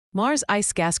Mars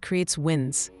ice gas creates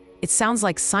winds. It sounds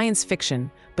like science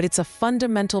fiction, but it's a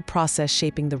fundamental process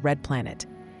shaping the red planet.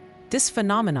 This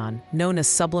phenomenon, known as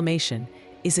sublimation,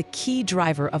 is a key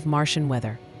driver of Martian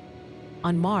weather.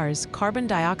 On Mars, carbon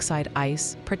dioxide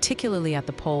ice, particularly at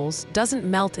the poles, doesn't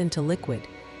melt into liquid.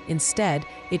 Instead,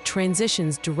 it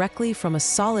transitions directly from a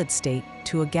solid state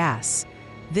to a gas.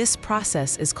 This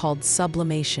process is called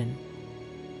sublimation.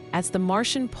 As the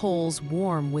Martian poles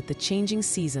warm with the changing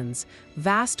seasons,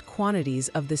 vast quantities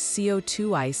of the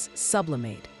CO2 ice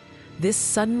sublimate. This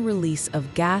sudden release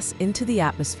of gas into the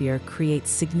atmosphere creates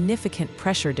significant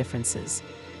pressure differences.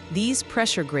 These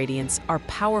pressure gradients are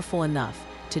powerful enough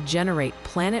to generate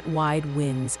planet-wide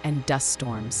winds and dust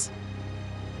storms.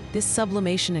 This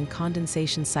sublimation and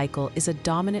condensation cycle is a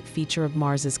dominant feature of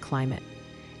Mars's climate.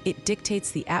 It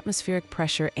dictates the atmospheric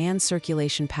pressure and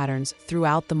circulation patterns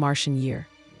throughout the Martian year.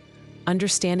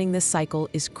 Understanding this cycle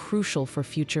is crucial for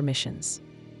future missions.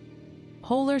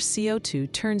 Polar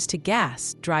CO2 turns to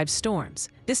gas, drives storms.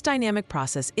 This dynamic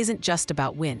process isn't just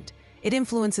about wind. It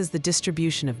influences the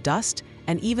distribution of dust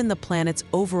and even the planet's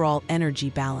overall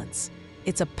energy balance.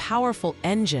 It's a powerful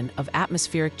engine of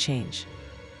atmospheric change.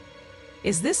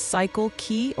 Is this cycle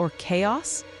key or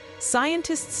chaos?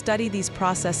 Scientists study these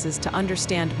processes to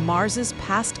understand Mars's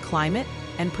past climate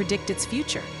and predict its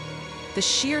future. The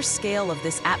sheer scale of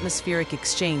this atmospheric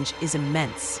exchange is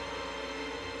immense.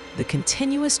 The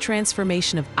continuous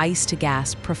transformation of ice to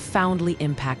gas profoundly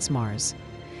impacts Mars.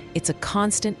 It's a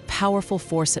constant, powerful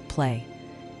force at play.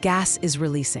 Gas is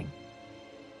releasing.